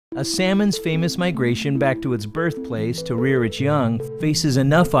A salmon's famous migration back to its birthplace to rear its young faces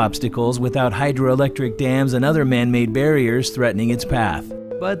enough obstacles without hydroelectric dams and other man-made barriers threatening its path.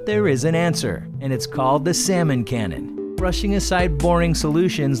 But there is an answer, and it's called the Salmon Cannon. Brushing aside boring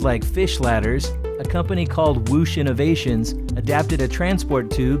solutions like fish ladders, a company called Whoosh Innovations adapted a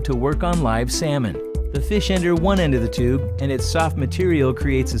transport tube to work on live salmon. The fish enter one end of the tube, and its soft material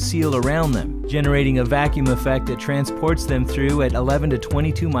creates a seal around them, generating a vacuum effect that transports them through at 11 to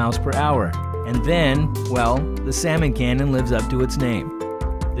 22 miles per hour. And then, well, the Salmon Cannon lives up to its name.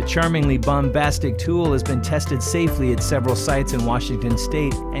 The charmingly bombastic tool has been tested safely at several sites in Washington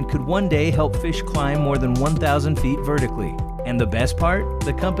state and could one day help fish climb more than 1,000 feet vertically. And the best part?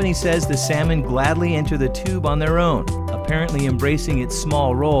 The company says the salmon gladly enter the tube on their own, apparently embracing its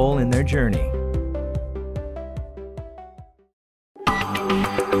small role in their journey.